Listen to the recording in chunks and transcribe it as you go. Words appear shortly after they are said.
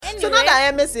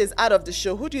Ayemes is out of the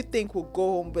show, who do you think will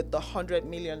go home with the 100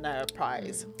 million naira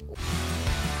prize?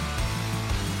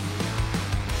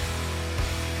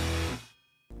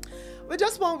 With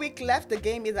just 1 week left, the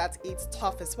game is at its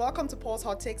toughest. Welcome to Paul's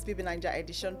Hot Takes BB Niger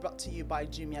edition, brought to you by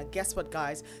Jumia. Guess what,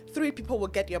 guys? 3 people will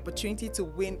get the opportunity to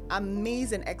win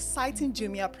amazing, exciting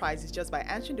Jumia prizes just by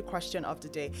answering the question of the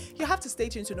day. You have to stay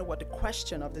tuned to know what the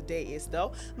question of the day is,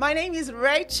 though. My name is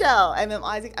Rachel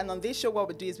Isaac, and on this show, what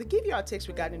we do is we give you our takes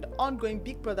regarding the ongoing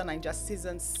Big Brother Naija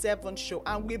Season 7 show,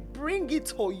 and we bring it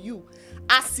to you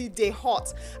as it dey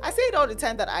hot. I say it all the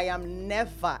time that I am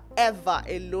never, ever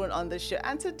alone on the show,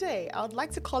 and today, I would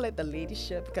like to call it the lady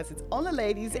show because it's only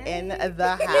ladies in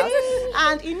the house.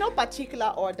 And in no particular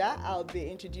order, I'll be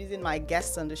introducing my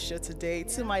guests on the show today.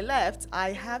 To my left,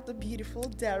 I have the beautiful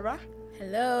Dara.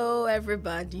 Hello,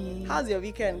 everybody. How's your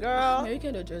weekend, girl? My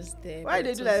weekend was just there. Why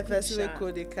did you do like festival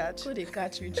code they catch? Code they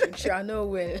catch you, I know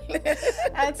well.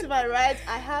 And to my right,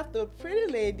 I have the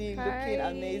pretty lady looking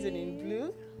amazing in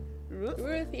blue.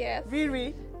 Ruth, yes.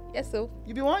 Riri. Yes, so.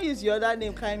 You be want to use your other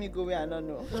name, carry me go where I don't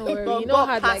know. Don't worry, you know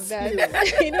hard like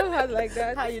that. You know hard like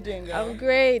that. How you doing, girl? I'm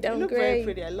great, you look great. Very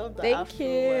pretty. I love that. Thank you.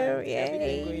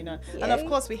 Everything going on. Yay. And of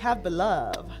course, we have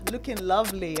Belove, looking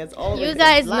lovely as always. You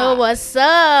guys know what's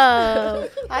up.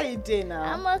 How you doing now?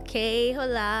 I'm okay.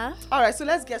 Hola. All right, so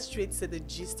let's get straight to the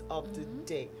gist of the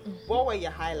day. What were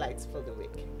your highlights for the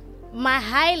week? My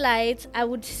highlights, I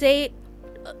would say,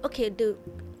 okay, the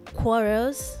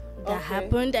quarrels that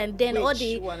happened, and then Which all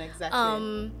the one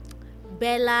exactly?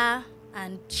 Bella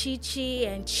and Chichi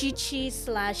 /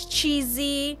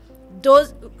 Cheesy.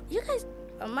 Those, you guys,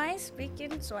 am I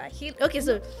speaking Swahili? Okay,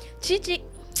 so Chichi,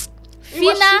 It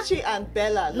was Chichi and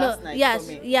Bella last night for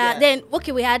me. Yeah. Then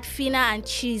we had Fina and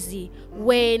Cheesy.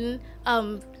 When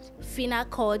Fina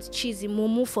called Cheesy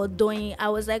Mumu for doing, I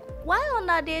was like, why on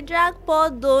that they drag Paul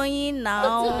doing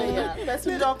now?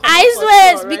 I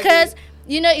swear it's because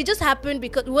it just happened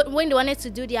because when they wanted to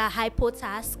do their hypo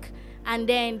task, and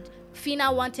then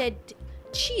Fina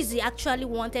actually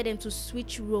wanted them to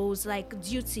switch roles, like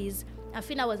duties. And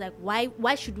Fina was like,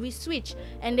 why should we switch?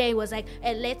 And then he was like,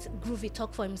 let Groovy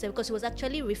talk for himself, because he was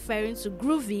actually referring to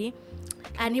Groovy,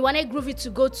 and he wanted Groovy to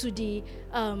go to the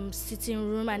sitting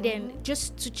room and then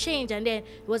just to change. And then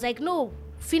it was like, no.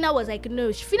 Fina was like,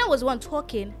 no. Fina was the one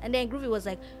talking, and then Groovy was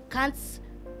like, can't.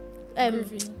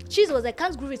 Cheese was like,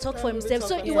 can't Groovy talk for himself?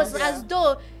 So it was as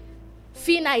though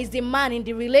Fina is the man in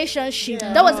the relationship.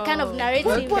 That was the kind of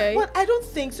narrative. But I don't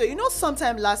think so.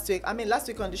 Sometime last week on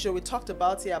the show, we talked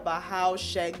about how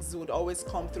Shegs would always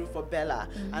come through for Bella,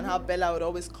 and how Bella would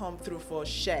always come through for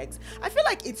Shegs. I feel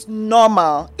like it's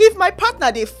normal. If my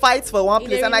partner, they fight for one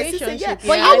place, and I see say,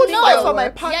 but I would fight for my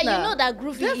partner. Yeah, you know that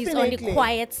Groovy is on the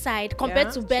quiet side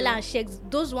compared to Bella and Shegs.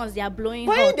 Those ones, they are blowing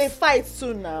hot. When they fight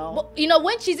soon now. But,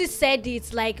 when Cheesy said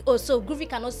it, like, oh, so Groovy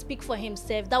cannot speak for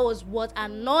himself. That was what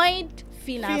annoyed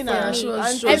Fina for me.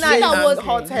 And Fina was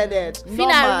hot-headed.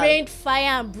 Fina rained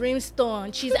fire and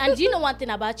brimstone. And do you know one thing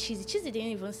about Cheesy? Cheesy didn't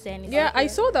even say anything. Yeah, I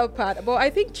saw that part, but I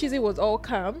think Cheesy was all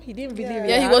calm. He didn't really react.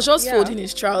 Yeah, he was just folding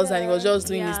his trousers and he was just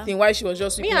doing his thing while she was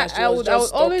just sweeping. I would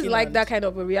always like that kind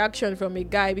of a reaction from a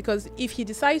guy, because if he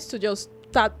decides to just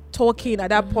start talking at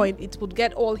that point, it would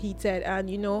get all heated. And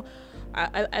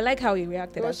I like how he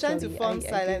reacted. He was trying to form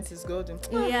silence is golden.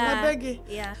 Yeah. I beg you.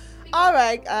 Yeah. All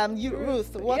right,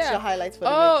 Ruth, what's your highlights for the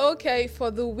week? Oh, okay, for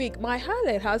the week. My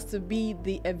highlight has to be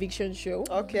the eviction show.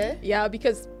 Okay. Yeah,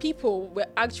 because people were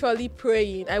actually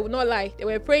praying. I would not lie. They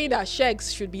were praying that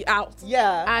Shegs should be out.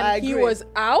 Yeah, and he was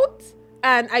out.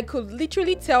 And I could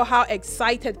literally tell how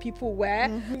excited people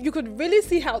were. You could really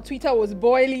see how Twitter was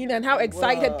boiling and how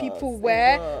excited people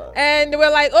were. And they were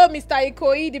like, oh, Mr.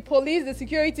 Ikoyi, the police, the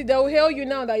security, they'll hail you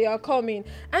now that you are coming.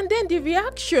 And then the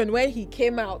reaction when he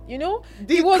came out,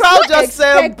 the was crowd just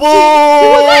said, boo! He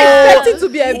was not expecting to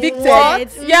be evicted.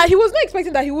 What? Yeah, he was not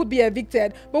expecting that he would be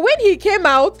evicted. But when he came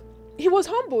out, he was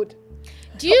humbled.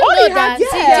 Do you know that? Do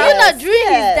you know during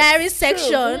his diary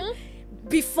section,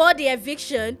 before the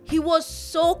eviction, he was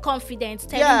so confident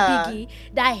telling Biggie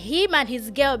that him and his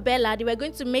girl Bella, they were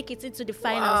going to make it into the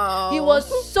finals. Wow. He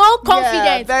was so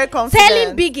confident, very confident,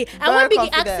 telling Biggie. And when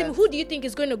Biggie asked him, who do you think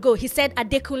is going to go? He said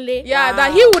Adekunle. Yeah,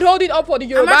 that he would hold it up for the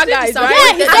Yoruba guys. Yeah, he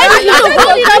said he would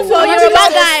hold it up for Yoruba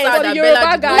guys. For the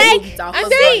Yoruba guys.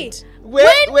 And see,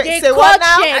 wait, they say what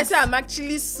now? I said I'm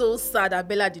actually so sad that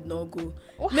Bella did not go.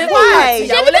 Why? She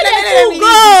even let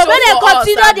go. When they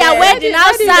continue their wedding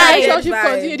outside. Relationship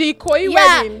continue. The Ikoyi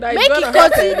wedding. that is Make gonna it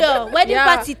happen. continue. Wedding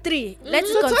party 3.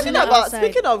 Let's So talking continue about, outside.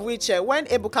 speaking of which, when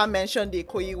Ebuka mentioned the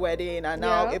Ikoyi wedding, and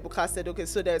now Yeah. Ebuka said, okay,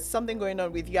 so there's something going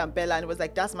on with you and Bella, and it was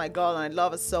like, that's my girl, and I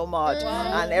love her so much,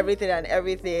 and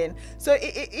everything. So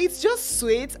it's just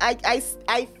sweet.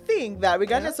 I think that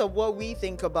regardless of what we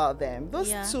think about them,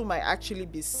 those two might actually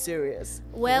be serious.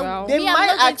 Well, They me, I'm might not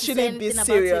going to actually say be anything about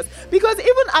serious it. because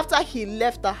even after he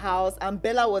left the house and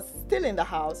Bella was still in the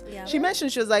house, Yeah. she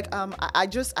mentioned, she was like, I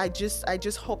just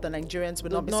hope the Nigerians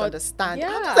will not misunderstand.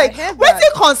 Yeah, I'm just like, I heard what's that.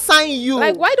 it concern you?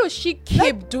 Like, why does she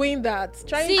keep doing that?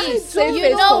 Trying to See, save you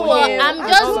face know for what? him. I'm I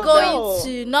just don't going know.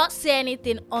 to not say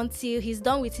anything until he's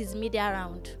done with his media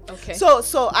round. Okay. So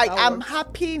I That am works.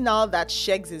 happy now that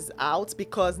Shegs is out,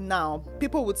 because now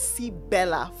people would see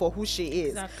Bella for who she is.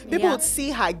 Exactly. People Yeah. would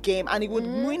see her game, and it would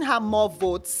win her more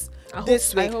votes I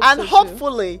this hope- I week. hope And so too.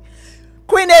 hopefully,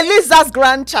 Queen Eliza's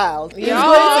grandchild is Yeah.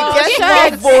 going to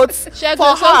get Shegs. more votes Shegs, for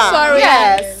I'm so her. sorry.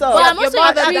 Yes. So But I'm your also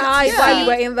mother intrigued died to while see- you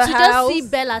were in the to house. just see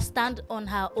Bella stand on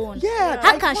her own. Yeah, How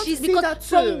I can want she? to see Because that too.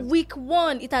 from week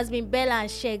 1, it has been Bella and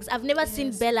Shegs. I've never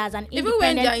seen Bella as an Even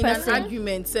when they're independent in an person.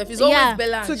 argument, it's Yeah. always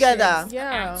Bella and together. Shegs.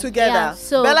 Yeah. Together. Yeah,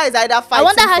 so Bella is either I fighting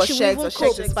wonder how for she will Shegs even or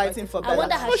cope. Shegs is fighting for I Bella.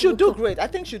 wonder how No, she she'll will do cope. great. I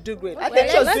think she'll do great. I Well, think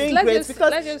she was let's- doing let's great just-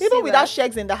 because let's just even see without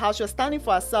that. Shegs in the house, she was standing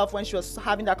for herself when she was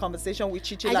having that conversation with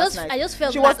Chichi I last just, night. I just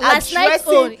felt she that was last night's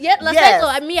addressing- own. Yeah, last Yes. night's own.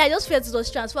 I mean, I just felt it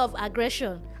was transfer of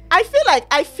aggression. I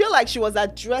feel like she was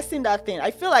addressing that thing.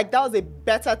 I feel like that was a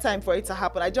better time for it to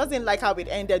happen. I just didn't like how it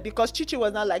ended because Chichi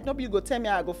was not like, no, you go tell me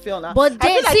I go feel now. But I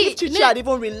feel then, like see, if Chichi no- had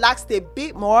even relaxed a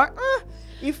bit more,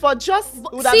 if for just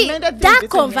would have See, mended things that between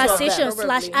the two of them. conversation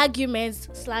slash Probably. arguments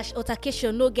slash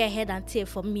altercation no get head and tail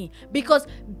for me, because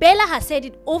Bella has said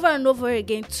it over and over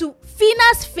again to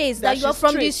Fina's face that you are she's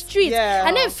from the street. street, Yeah.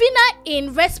 and then Fina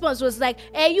in response was like,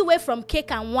 "Hey, you were from cake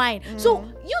and wine." So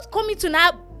you coming to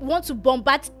now want to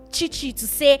bombard Chichi to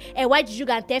say, "Hey, why did you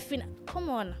go and tell Fina?" Come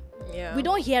on. Yeah. We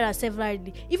don't hear her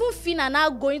severally. Even Fina now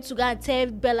going to go and tell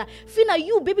Bella, Fina,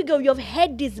 you baby girl, you've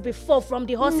heard this before from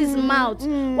the horse's mouth.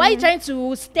 Why are you trying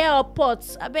to stir up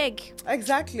pots? I beg.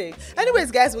 Exactly.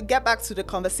 Anyways, guys, we'll get back to the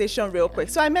conversation real quick.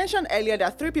 So I mentioned earlier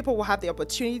that 3 people will have the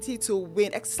opportunity to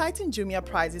win exciting Jumia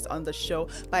prizes on the show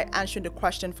by answering the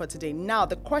question for today. Now,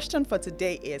 the question for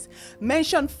today is,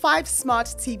 mention 5 smart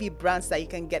TV brands that you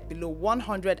can get below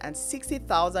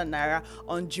 160,000 naira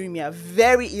on Jumia.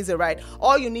 Very easy, right?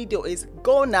 All you need to do is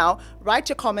go now, write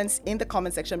your comments in the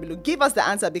comment section below. Give us the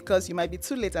answer because you might be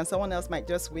too late and someone else might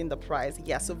just win the prize.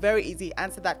 Yeah, so very easy.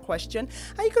 Answer that question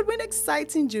and you could win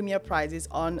exciting Jumia prizes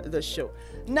on the show.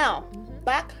 Now,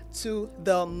 back to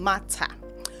the matter.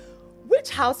 Which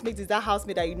housemate is that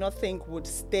housemate that you not think would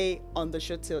stay on the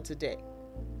show till today?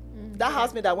 That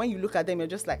housemate that when you look at them, you're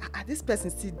just like, this person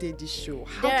still did this show.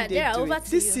 How There- did they there, do over it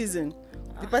to this you. season?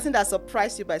 The person that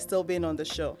surprised you by still being on the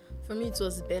show. For me, it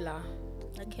was Bella.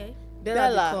 Okay.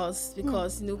 Bella,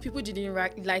 because you know, people didn't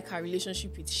like her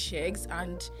relationship with Shegs,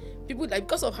 and people like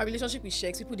because of her relationship with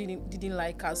Shegs, people didn't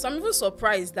like her. So I'm even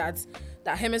surprised that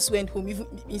Hermes went home even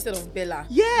instead of Bella.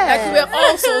 Yeah. Like we were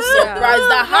all so surprised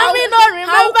that Let me not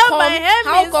remember my Hermes.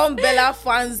 how come Bella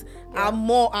fans are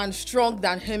more and strong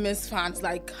than Hermes fans?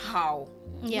 Like how?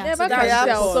 Yeah. Never so can that tell.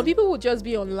 happened. Some people would just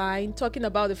be online talking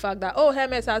about the fact that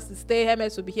Hermes has to stay,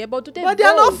 Hermes will be here, but do they But vote? they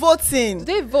are not voting. Do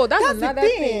they vote? That's That's the another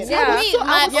thing. thing. Yeah. Yeah. Me, so- my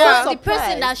I was own, so the person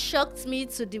surprised. that shocked me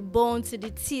to the bone, to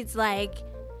the teeth, like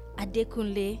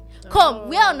Adekunle. Come,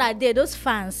 we are on our day, those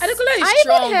fans. Adekunle is I even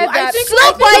strong. heard but I that think slow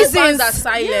like, those poisons. fans are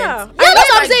silent. Yeah. Yeah, that's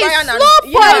what I'm saying, Bayern and-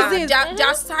 slow poisons.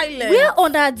 They're silent. We're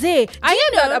on our day. I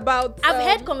heard that about. I've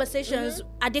heard conversations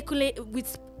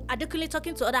with Adekunle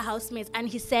talking to other housemates, and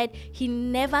he said he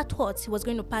never thought he was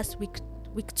going to pass week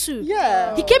 2.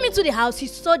 Yeah. He came into the house, he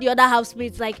saw the other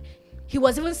housemates, like he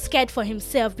was even scared for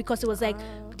himself because it was like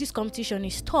this competition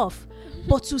is tough.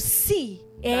 But to see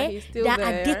he's still that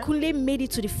there. Adekunle made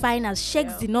it to the finals,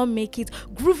 Shegs did not make it,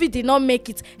 Groovy did not make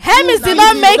it, Hermes did did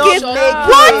not not make make it. it.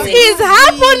 What is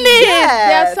happening? Yes.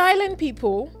 They are silent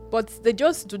people, but they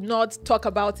just do not talk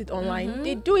about it online.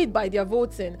 They do it by their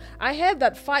voting. I heard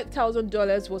that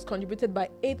 $5,000 was contributed by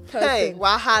 8 persons Hey,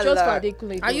 wahala. just for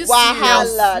Adekunle. Are you Wahala.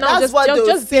 serious? No, That's just- what just- they'll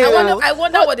just say. be- I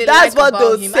wonder what they That's like what about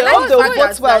they'll him. say. I Oh, like they'll the fact vote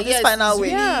that, well like, this yes, final he's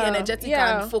week. really Yeah. energetic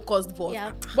Yeah. and focused boss.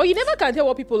 Yeah. But you never can tell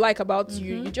what people like about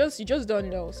you. You just don't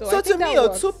know. So I So think to me, that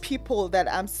works. 2 people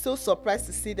that I'm so surprised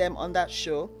to see them on that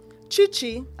show,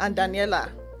 Chichi and Daniela.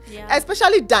 Yeah.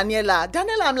 Especially Daniela.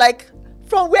 Daniela, I'm like,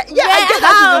 From where? Yeah, I get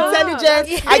that she's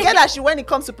intelligent. I get that she, when it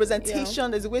comes to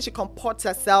presentation, there's the way she comports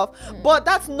herself. But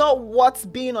that's not what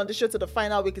being on the show to the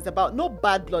final week is about. No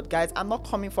bad blood, guys. I'm not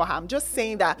coming for her. I'm just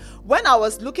saying that when I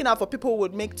was looking out for people who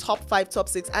would make top 5, top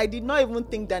 6, I did not even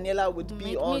think Daniela would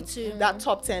be on that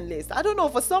top 10 list. I don't know,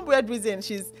 for some weird reason,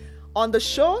 she's on the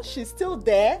show, she's still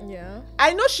there. Yeah.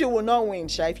 I know she will not win,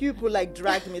 Sha. If you people like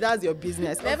drag me, that's your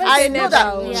business. Never I say know never.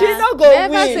 that Yeah. she's not going to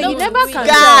Never win. say you never can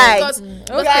Guys,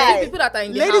 Because guys, people that are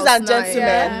in the ladies house and now,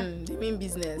 gentlemen. they mean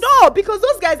business. No, because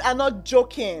those guys are not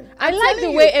joking. I I'm like the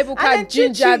telling way you. And Ebuka then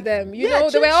gingered Chichi- them. You yeah, know,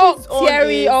 they were all Chichi's own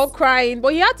teary, is- all crying.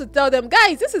 But he had to tell them,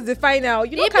 guys, this is the final.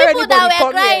 You The don't carry people anybody that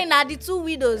were come here. crying are the two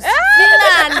widows.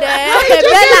 Fina and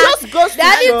It just goes to They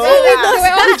are the show. two widows. They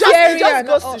were all It just teary and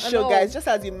goes all- to and show, all. guys, just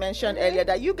as you mentioned earlier,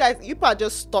 that you guys, you people are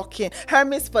just stalking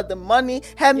Hermes for the money,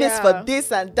 Hermes Yeah. for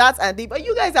this and that and the, but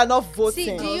you guys are not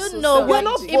voting. See, do you Also know sad. We're what?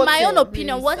 not In my own voting.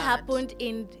 opinion, Really what sad. happened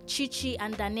in Chichi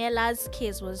and Daniela's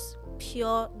case was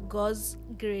pure God's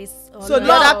grace. So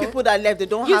the other people that left, they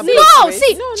don't have No, those rates?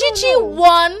 see, No, Chichi no.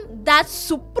 won that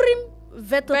supreme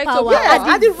veto Veto power power. Yeah,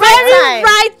 at the very right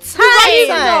right time. Right If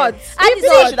time. not, At If the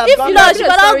not, should have if gone not, back. she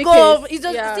cannot Sorry go. case. It's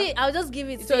just Yeah. see, I'll just give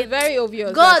it. It was very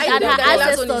obvious. God that and she her did that that.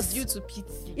 last one is ancestors. due to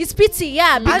pity. It's pity,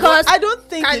 yeah, I because don't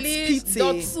think Khalid, it's pity.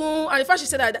 Dotun, and in fact she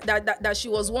said that she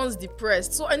was once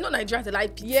depressed. So I know Nigerians they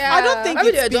like pity. Yeah. I don't think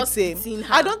Maybe they were it's just pity. pitying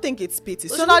her. I don't think it's pity.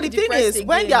 So So she now won't the be thing depressed is,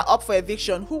 when again. they are up for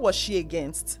eviction, who was she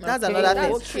against? That's Okay, another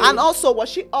that's thing. true. And also, was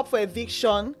she up for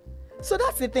eviction? So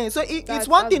that's the thing. So it's That's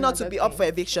one thing not to another be up thing. for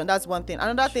eviction. That's one thing.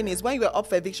 Another thing is, when you were up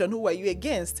for eviction, who were you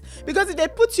against? Because if they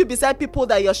put you beside people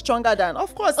that you're stronger than,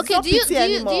 of course, it's okay, not do you pity do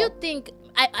anymore. you think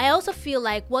I also feel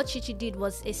like what Chichi did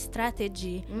was a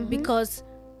strategy because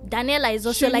Daniela is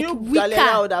also she like knew weaker.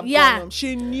 Daniela would have gone Yeah. home.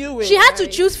 She knew it. She had to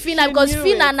Right. choose Fina She because knew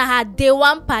Fina it. and her day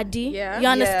one paddy. Yeah. You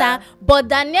understand? But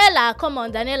Daniela, come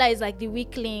on, Daniela is like the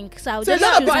weak link. So I'll So just a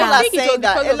lot of choose people her. are I think it was saying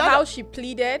that because a of lot how of- she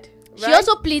pleaded. She right?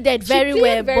 also pleaded very pleaded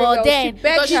well, very but well. then She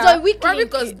begged she's her. a weak Probably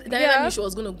link. because Diana Yeah. knew she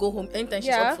was gonna go home anytime she's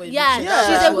Yeah. up for eviction. Yeah, Yeah.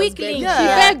 she's She a was weak begging. link. Yeah. She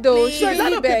begged though. Please. She So a lot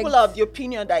really of begged. people are of the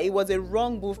opinion that it was a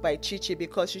wrong move by Chichi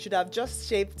because she should have just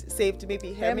saved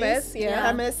maybe Hermes, Hermes, yeah.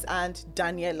 Hermes and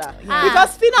Daniela. Ah.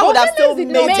 Because Fina But would have Hermes still did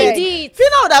made not it. make it.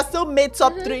 Fina would have still made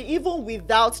top 3 even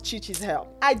without Chichi's help.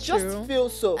 I just True. feel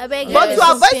so. I beg But you, to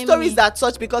don't avoid shame stories me. that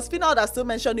such, because Fina would have still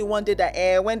mentioned it one day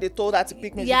that when they told her to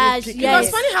pick me, Yeah, she didn't pick yeah. me. It was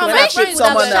funny how When my I friends, picked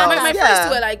someone would have- else. my Yeah. friends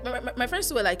too were like, my friends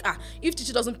too were like, if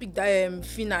Chichi doesn't pick that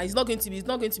Fina, it's not going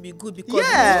to be good because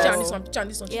Yes. Chichi and this one, Chichi and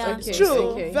this one, Chichi Yeah. and this one. Okay. True,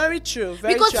 Okay. very true,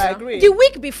 very Because true. I agree. the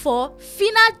week before,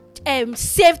 Fina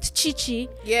saved Chichi.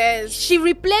 Yes. She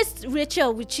replaced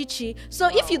Rachel with Chichi. So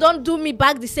if you don't do me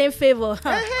back the same favor,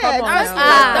 Hey, Come on that's,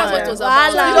 now. That's what it was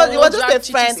about. Wahala. It was just a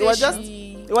Chichi friend. It say was just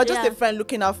she- it was just Yeah. a friend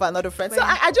looking out for another friend. So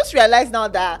I just realized now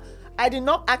that I did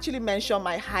not actually mention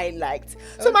my highlight.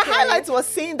 So my Okay. highlight was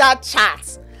seeing that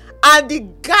chat and the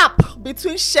gap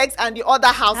between Shex and the other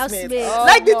housemates. Housemates.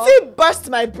 Like the Oh, thing burst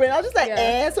my brain. I was just like,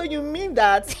 Yeah. so you mean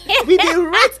that with the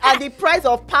rate and the price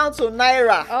of pound to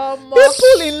naira, Um,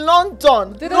 people in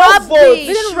London, Didn't- Bravo,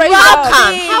 didn't raise how up.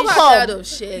 come? How How I'm come? tired of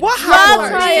shit. What Drag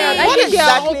happened? tired. I What think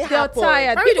exactly they're happened?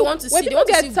 tired. Probably they People- want to when see. They people want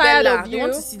to get see tired Bella. of They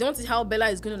want you- to see. They want to see how Bella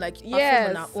is going to like Yes,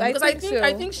 perform on her own. I Because I think think so.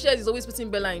 I think Shex is always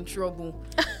putting Bella in trouble.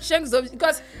 Shex is always,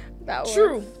 because That one.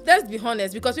 true. Let's be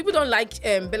honest. Because people don't like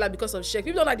Bella because of Shex.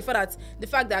 People don't like the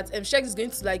fact that Shex is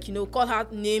going to like call her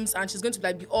names and she's going to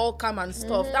like be all calm and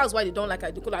stuff. That's why they don't like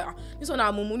her. They go like this one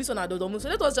are Mumu, this one are Dodomu. So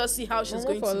let us just see how she's Mumu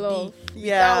going for to love. be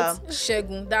Yeah. without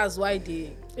Shegun. That's why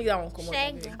they make that one come out.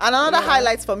 Shegun. And another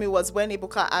highlight for me was when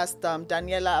Ibuka asked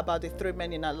Daniela about the 3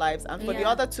 men in her lives, and for the Yeah.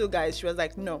 other 2 guys, she was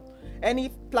like, "No." Any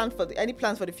plans for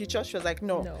the future? She was like,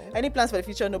 no. No. Any plans for the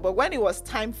future? No. But when it was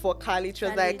time for Khalid, she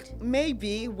was Khalid. like,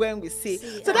 maybe when we see.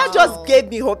 See, So that oh. just gave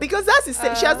me hope, because that's the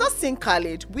same. She has not seen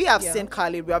Khalid. We have Yeah. seen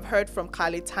Khalid. We have heard from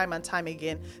Khalid time and time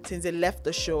again since they left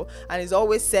the show, and he's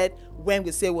always said, when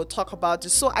we say we'll talk about it.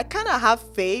 So I kind of have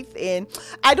faith in.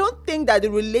 I don't think that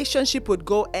the relationship would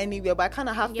go anywhere, but I kind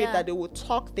of have faith Yeah. that they will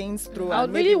talk things through. I and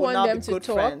would maybe really will want now them be to good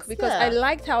talk friends. because Yeah. I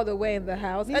liked how they were in the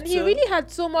house, Me and he too. really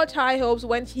had so much high hopes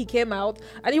when he came out,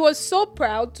 and he was so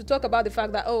proud to talk about the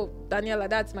fact that, oh, Daniela,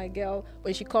 that's my girl.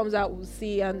 When she comes out, we'll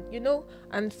see. And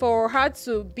and for her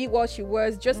to be what she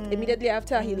was just immediately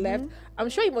after he left, I'm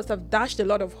sure he must have dashed a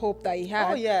lot of hope that he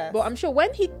had. Oh, yes. But I'm sure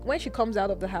when she comes out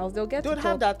of the house, they'll get Don't to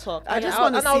have talk. that talk. I And just I'll-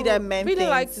 want to and see I'll them men really things.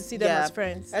 like to see them as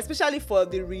friends. Especially for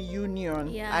the reunion.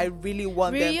 Yeah. I really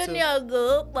want them to. Reunion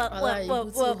go. Wallahi,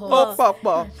 you too Pop, pop,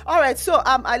 pop. All right, so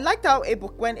I liked how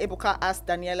when Ebuka asked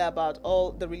Daniela about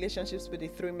all the relationships with the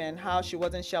 3 men, how she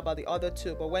wasn't sure about the other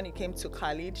two, but when it came to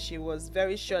Khalid, she was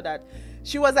very sure that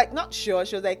she was like not sure.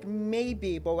 She was like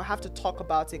maybe, but we'll have to talk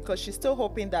about it because she's still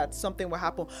hoping that something will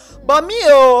happen. But me,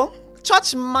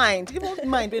 church mind, even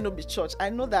mind may not be church.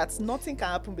 I know that nothing can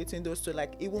happen between those two.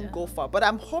 Like it won't go far. But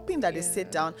I'm hoping that they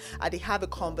sit down and they have a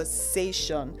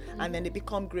conversation and then they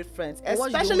become great friends,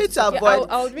 especially to avoid.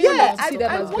 I would really love to see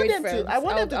them as great friends. I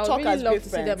want them to talk as great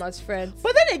friends. See them as friends.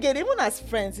 But then again, even as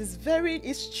friends,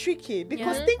 it's tricky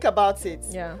because think about it.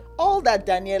 Yeah. All that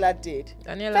Daniela did.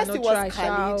 Daniela First it was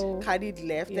Khalid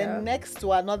left. Then next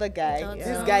to another guy.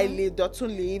 This guy leaves.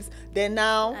 Dotun leaves. Then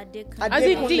now as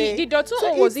in the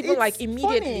Dotun was even like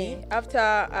immediately funny.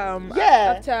 After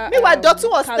meanwhile Dotun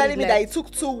was Khalid telling me left. that it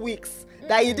took 2 weeks.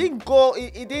 That he didn't go,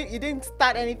 he didn't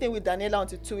start anything with Daniela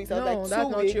until 2 weeks. I was like, 2 that's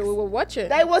weeks. not true. We were watching.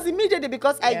 That it was immediately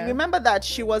because I remember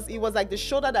that it was like the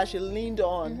shoulder that she leaned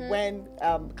on when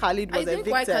Khalid was evicted. I think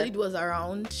why Khalid was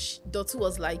around, Dotu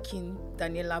was liking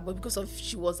Daniela, but because of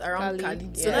she was around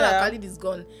Khalid. So now that Khalid is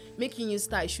gone, making you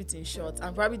start shooting shots,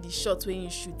 and probably the shots when you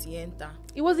shoot, you enter.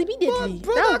 It was immediately.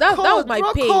 That was my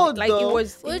pain. Like it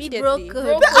was immediately. Broke in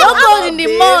the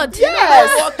mud.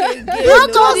 Yes.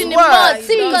 Broke in the mud.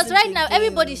 See, because right now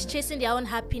everybody's chasing their own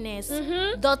happiness.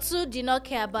 Dotsu did not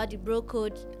care about the bro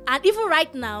code, and even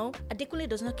right now, Adekunle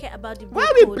does not care about the bro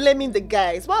code. Why are we blaming the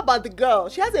guys? What about the girl?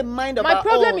 She has a mind of her own. My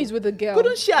problem is with the girl.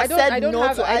 Couldn't she have said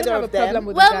no to either of them?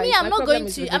 Well, me, I'm not going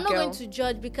to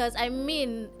judge because I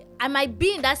mean, I might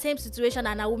be in that same situation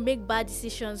and I will make bad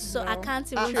decisions, so I can't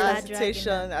even start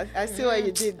dragging. I see what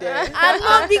you did there. I'm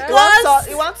not because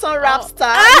you want some rap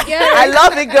star. I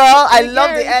love it, girl. I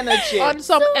love the energy. On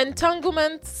some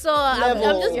entanglement. So I'm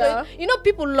just going, you know,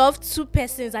 people love two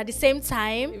persons at the same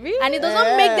time, Really? and it does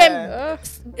not make them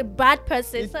a bad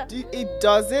person. It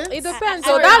doesn't. It depends.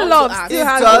 So that love still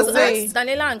has a way.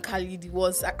 Daniela and Khalid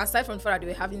was, aside from the fact that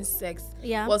they were having sex,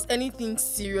 was anything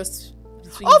serious?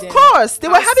 Of course, they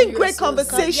were having great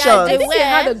conversations. Yeah, I think they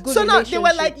had a good so now relationship. they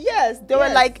were like, they were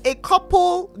like a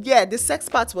couple. Yeah, the sex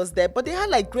part was there, but they had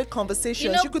like great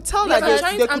conversations. You could tell that they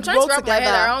could I'm trying grow to wrap my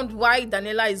together. head around why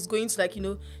Daniela is going to, like,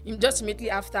 just immediately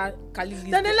after Khalid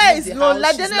leaves. Daniela is lonely.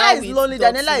 Like, Daniela is lonely.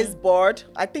 Daniela is bored.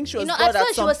 I think she was bored at some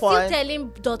point. She was still telling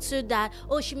Dotsu that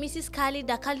she misses Khalid.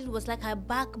 That Khalid was like her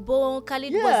backbone.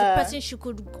 Khalid was the person she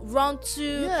could run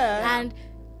to, and.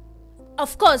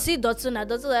 Of course, see Dotsu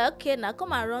like, okay, now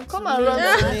come and run to me.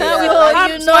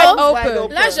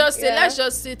 Let's just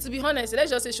say, to be honest,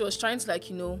 let's just say she was trying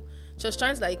to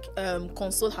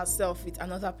console herself with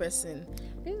another person.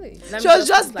 Really? She was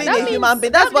just being a human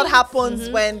being. That's what happens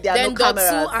when there are no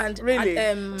cameras. Really?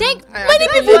 Many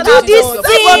people do this thing.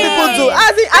 That's what people do.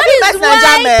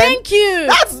 Thank you.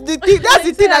 That's the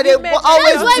thing that they always do.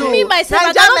 That's why me myself,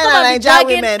 Nigerian men and Nigerian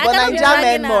women, but cannot be Nigerian men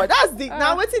dragging more. her. That's the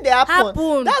now what they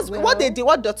happen. That's what they did.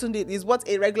 What Dotun did is what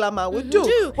a regular man would do.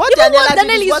 What Daniela did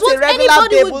is what a regular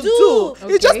babe would do.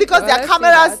 It's just because there are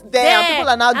cameras there and people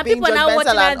are now being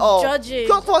judgmental and all.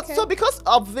 So because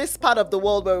of this part of the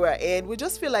world where we're in, we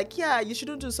just feel like, you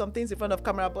shouldn't do some things in front of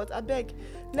camera, but I beg,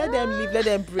 let them live, let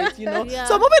them breathe,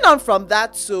 So moving on from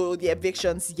that to the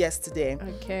evictions yesterday.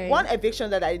 Okay. One eviction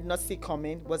that I did not see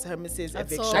coming was Hermes'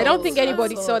 eviction. I don't think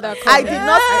anybody saw that coming. I did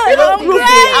not.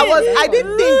 I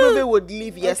didn't think Groovy would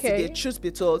leave yesterday. Okay. Truth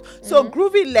be told, so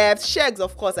Groovy left. Shags,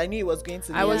 of course, I knew he was going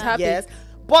to leave. I was happy. Yes.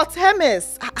 But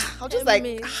Hermes, I was just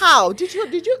like, how did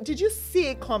you see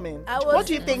it coming? What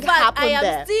do you think happened there? I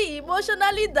am still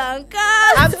emotionally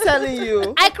downcast. I'm telling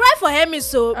you. I cried for Hermes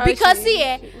because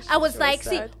I was like,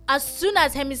 sad. as soon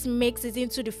as Hermes makes it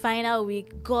into the final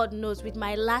week, God knows, with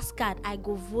my last card, I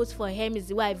go vote for Hermes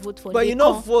the way I vote for. But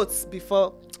votes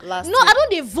before last. No, week. I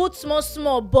don't vote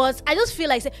small, but I just feel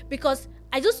like because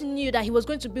I just knew that he was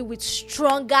going to be with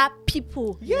stronger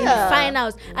people in the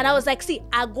finals. And I was like,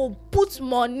 I go put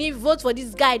money, vote for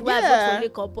this guy where I vote for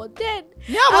Lakers. But then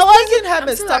I was thinking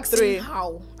Hermes top 3.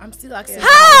 How? I'm still asking how?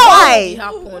 Why?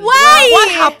 Why?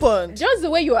 What happened? Just the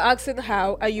way you were asking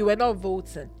how and you were not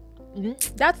voting.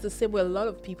 That's the same way a lot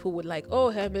of people would like,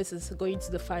 Hermes is going to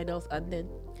the finals, and then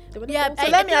they were not voting.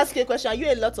 So let me ask you a question. Are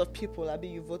you a lot of people? Abi,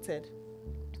 you voted?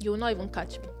 You will not even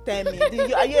catch me. Tell me,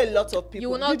 are you a lot of people?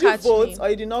 You will not did you catch vote me. Or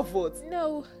you did not vote?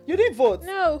 No. You didn't vote?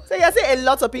 No. So you're saying a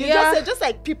lot of people. You Yeah. just said just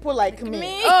like people like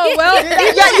me. Oh, well. You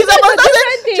supposed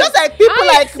to say just like people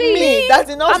like me.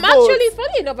 That's enough I'm votes. actually,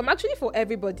 funny enough, I'm actually for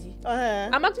everybody.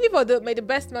 I'm actually for may the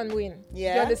best man win.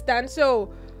 Yeah. You understand?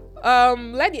 So,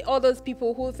 let the others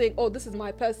people who think, this is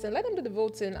my person, let them do the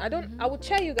voting. I will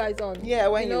cheer you guys on. Yeah,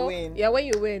 when you win. Yeah, when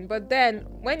you win. But then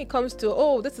when it comes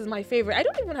to, this is my favorite, I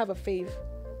don't even have a fave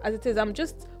as it is. I'm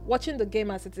just watching the game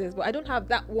as it is, but I don't have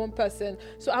that one person.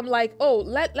 So I'm like,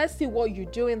 let's see what you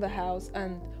do in the house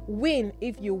and win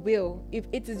if you will. If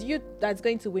it is you that's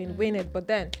going to win it. But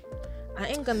then I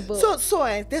ain't gonna vote.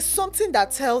 So there's something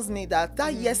that tells me that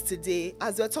yesterday,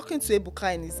 as we're talking to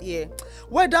Ebuka in his ear,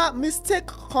 whether mistake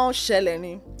can't shell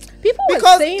any. People were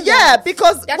Because saying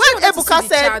because They when actually wanted to Ebuka see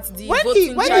the said chat, the when voting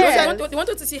he chat. said They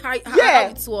wanted to see how yeah,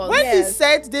 it was. when he Yes.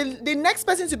 said the next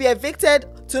person to be evicted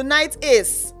tonight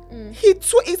is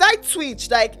his eye twitched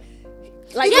like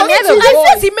like because he had a I voice.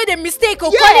 felt he made a mistake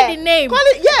of calling the name.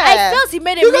 I felt he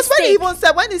made a because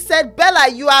mistake. when he said Bella,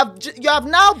 you have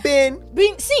now been.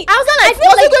 See, I was like, feel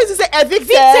was he like going to say evicted?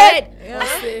 evicted.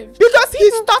 Yeah. Saved. Because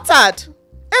he stuttered.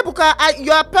 Ebuka,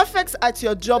 you are perfect at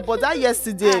your job, but that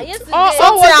yesterday. Yesterday. Or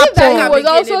Something was it that he happened. was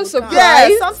also Yeah,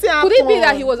 surprised? something Could it be that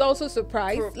happened. he was also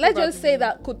surprised? Let's just say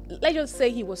let's just say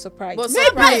he was surprised. But Maybe.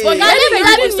 surprised. But Can he you didn't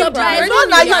let really me surprise? surprise. No,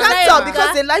 now you Yeah, can't yeah, tell yeah.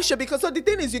 because they live show. Because so the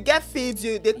thing is, you get feeds,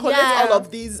 they collect Yeah. all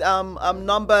of these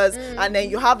numbers, and then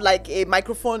you have like a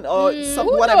microphone or some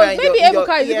Who whatever. knows? in your- Maybe in your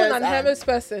Ebuka is even ears an and- Hermes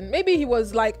person. Maybe he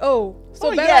was like, oh, so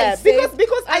Oh Bella yeah, is safe.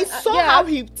 because I saw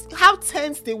yeah. how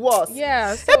tense he was.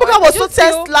 Yeah, so Ebuka I was so just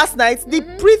feel- tense last night. The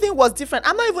breathing was different.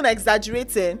 I'm not even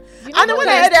exaggerating. You And know then when what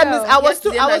I heard I them, tell? I was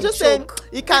Yesterday I was night just saying choke.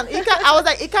 it can. I was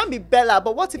like, it can't be Bella,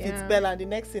 but what if it's Yeah. Bella and the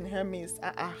next thing Hermes?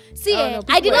 See, I don't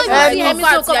know, I did not people even are see saying him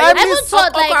so Hermes- I even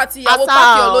thought like Okati, I will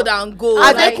pack your load and go.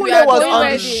 Like, we Adekunle are was going on the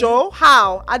ready. show.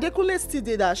 How? Adekunle still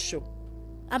did that show.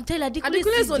 I'm telling you,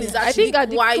 Adekunle's one is I actually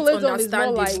think quite Adekunle's one is more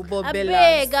understandable, like- but I Bella's.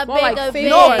 beg, I More beg, like I fake. beg.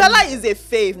 No, Bella is a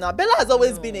fave now. Bella has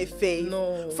always been a fave.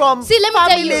 No. From See, let me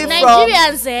tell you, family,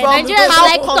 Nigerians, from Nigerians how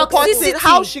like comported,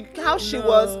 toxicity. how she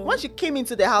was when she came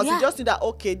into the house. Yeah. You just knew that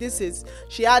okay,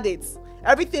 she had it.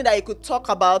 Everything that you could talk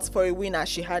about for a winner,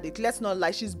 she had it. Let's not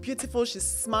lie. She's beautiful. She's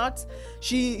smart.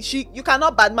 You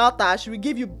cannot badmouth her. She will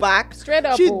give you back. Straight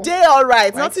up, She oh. did all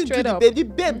right. Like, Nothing to straight the up. babe. The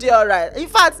babe did all right. In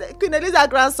fact, Queen Elizabeth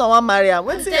grandson want marry her.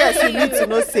 When else you need to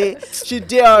know say she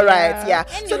did all right. Yeah.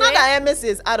 So now Anyway. that MS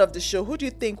is out of the show, who do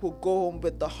you think will go home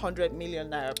with the 100 million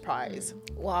naira prize?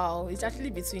 Wow, it's actually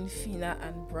between Fina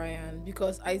and Brian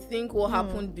because I think what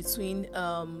happened between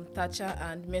Thatcher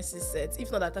and Mercy's set,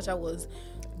 if not that Thatcher was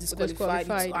disqualified,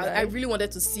 Disqualified, I right. really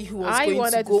wanted to see who was I going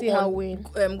wanted to to go see on, her win.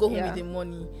 go home Yeah. with the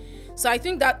money. So I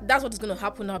think that's what is going to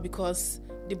happen now because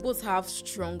they both have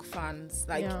strong fans.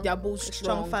 Like Yeah. they are both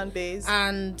Strong fan base.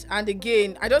 And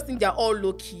again, I don't think they're all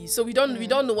low key. So we don't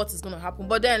know what is going to happen.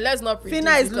 But then let's not predict.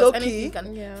 Fina is because low-key. anything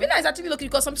can- Yeah. Fina is actually low key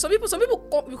because some people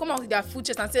will come out with their full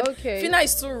chest and say Okay. Fina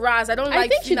is too ras. I don't I like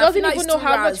think she Fina. doesn't Fina even is know too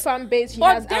how much ras. fan base she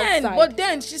has outside. But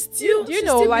then she's still Do you she's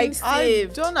know, still like, being I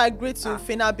saved. don't agree to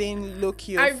Fina being low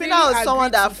key. I Fina really was someone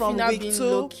agree that to from Fina week being 2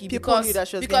 low-key people knew that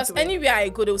she was going because to win. anywhere I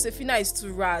go they will say Fina is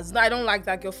too ras. No, I don't like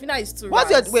that girl. Fina is too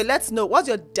What's ras. your wait? Let's know. What's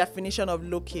your definition of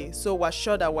low key? So we're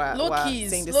sure that we're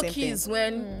saying the same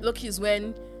thing. Low key is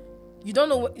when you don't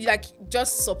know what, like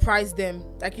just surprise them.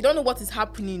 Like you don't know what is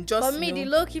happening. Just For me, you the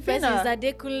know. low key person Fina. is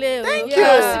Adekunle. Thank Yeah. you.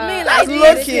 Yeah. That's like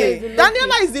low this. key. is the low-key.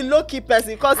 Daniela is the low key person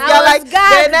because I they're was like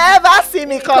gagged. they never see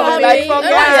me coming. Like from Everyone's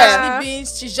here. Yeah. actually being,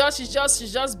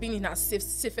 she's just been in her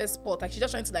safest spot. Like she's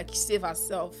just trying to like save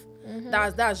herself.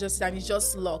 That's just and it's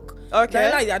just luck.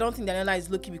 Okay. I don't think Daniela is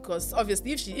lucky because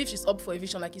obviously if she's up for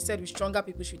eviction, like you said, with stronger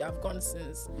people should have gone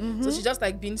since. So she's just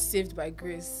like being saved by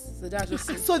grace. So that's just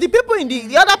it. So the people in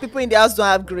the other people in the house don't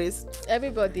have grace.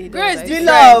 Everybody does, Grace I different.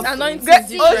 love. Anointing Grace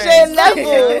different. Oje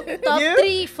level. Top You?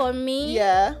 3 for me.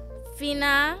 Yeah.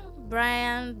 Fina,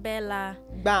 Brian, Bella.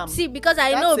 Bam. See, because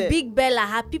I That's know it. Big Bella,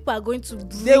 her people are going to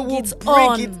bring They will it bring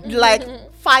on. it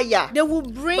like fire. They will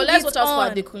bring But let's it watch out on.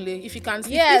 for Adekunle. If he can,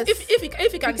 Yes. if he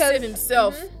can Because- save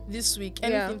himself this week, Yeah.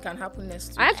 anything can happen next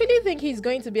week. I actually think he's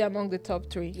going to be among the top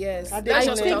 3. Yes, I let's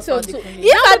just think watch so out for too. Adekunle.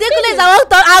 If Adekunle is around,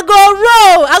 I go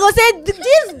roll. I go say,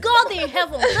 this God in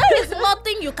heaven. There is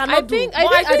nothing you cannot do. think But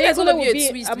I think there's Adekunle gonna will be a be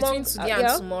twist among between today yeah.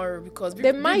 and tomorrow because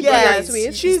There might be a Yes,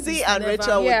 twist. Cheesy and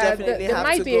Rachel will Yeah, definitely there have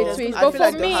might to be go. a twist. I But feel for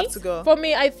like they'll me, have to go.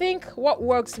 I think what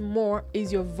works more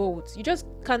is your vote. You just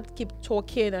can't keep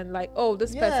talking and like, oh,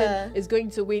 this Yeah. person is going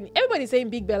to win. Everybody's saying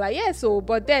Big Bella, yeah. So,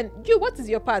 but then what is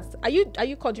your part? Are you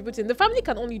contributing? The family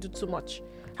can only do too much.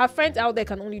 Her friends out there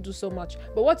can only do so much.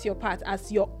 But what's your part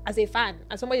as a fan,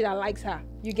 as somebody that likes her?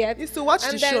 You get? Used to watch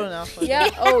And the then- show now. Yeah.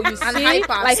 Oh, you see, And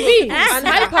hyper. like So- me and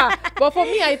hyper. But for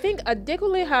me, I think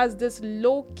Adekunle has this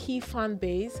low key fan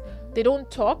base. They don't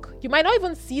talk. You might not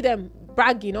even see them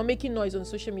bragging or making noise on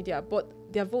social media, but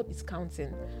their vote is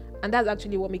counting. And that's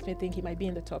actually what makes me think he might be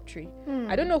in the top 3.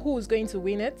 I don't know who is going to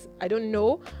win it. I don't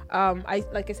know.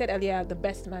 Like I said earlier, the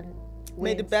best man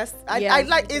May the wins. best. I Yes.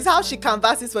 like is how she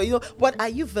canvasses for what are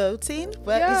you voting?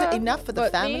 Well, is Yeah, it enough for the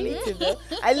but family me? to vote?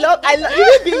 I love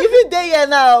even there here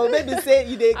now. Maybe say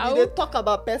you they I'll- talk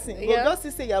about person. But Yeah. just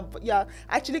to say you're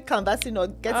actually canvassing or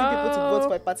getting people to vote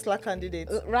for a particular candidate.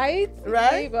 Right?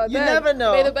 Right? But You then, never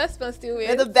know. May the best man still win.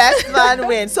 May the best man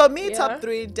win. So me Yeah. top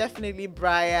 3 definitely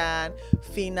Brian,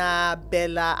 Fina,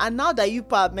 Bella, and now that you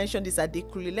have mentioned this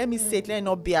Adekunle, let me say it. Let it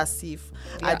not be as if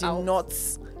I You're did out. not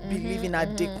believe in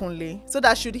Adekunle. So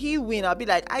that should he win, I'll be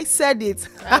like, I said it.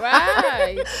 All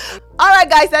right. All right,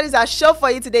 guys, that is our show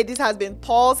for you today. This has been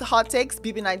Paul's Hot Takes,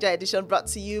 BB Nigeria edition, brought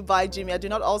to you by Jumia. Do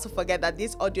not also forget that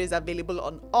this audio is available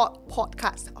on all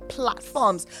podcast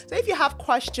platforms. So if you have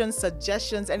questions,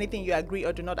 suggestions, anything you agree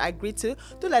or do not agree to,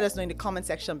 do let us know in the comment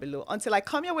section below. Until I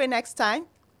come your way next time,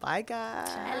 bye, guys.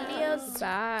 Adios.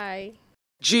 Bye.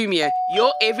 Jumia,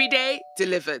 your everyday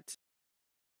delivered.